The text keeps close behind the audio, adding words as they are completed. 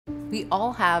We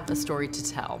all have a story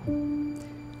to tell.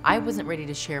 I wasn't ready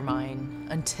to share mine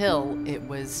until it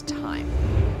was time.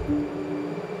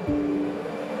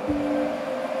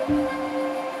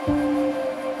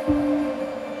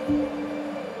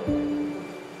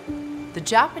 The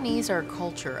Japanese are a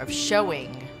culture of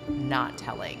showing, not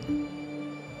telling.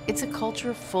 It's a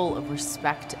culture full of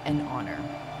respect and honor.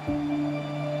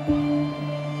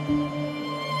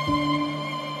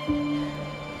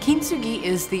 Kintsugi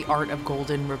is the art of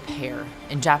golden repair.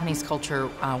 In Japanese culture,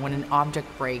 when an object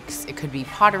breaks, it could be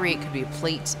pottery, it could be a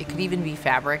plate, it could even be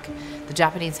fabric. The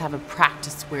Japanese have a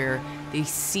practice where they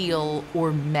seal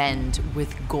or mend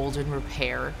with golden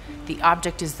repair. The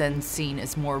object is then seen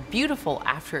as more beautiful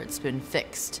after it's been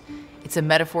fixed. It's a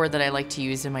metaphor that I like to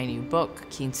use in my new book,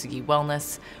 Kinsugi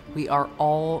Wellness. We are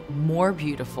all more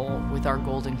beautiful with our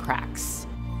golden cracks.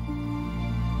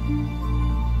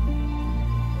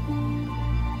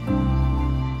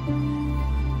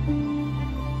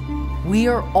 We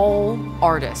are all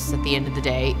artists at the end of the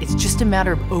day. It's just a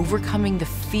matter of overcoming the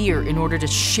fear in order to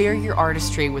share your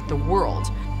artistry with the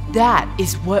world. That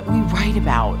is what we write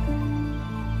about.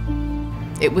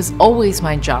 It was always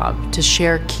my job to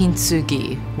share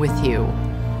Kintsugi with you,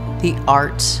 the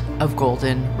art of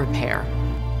golden repair.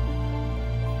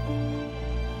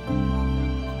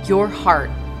 Your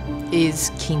heart is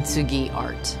Kintsugi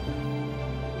art.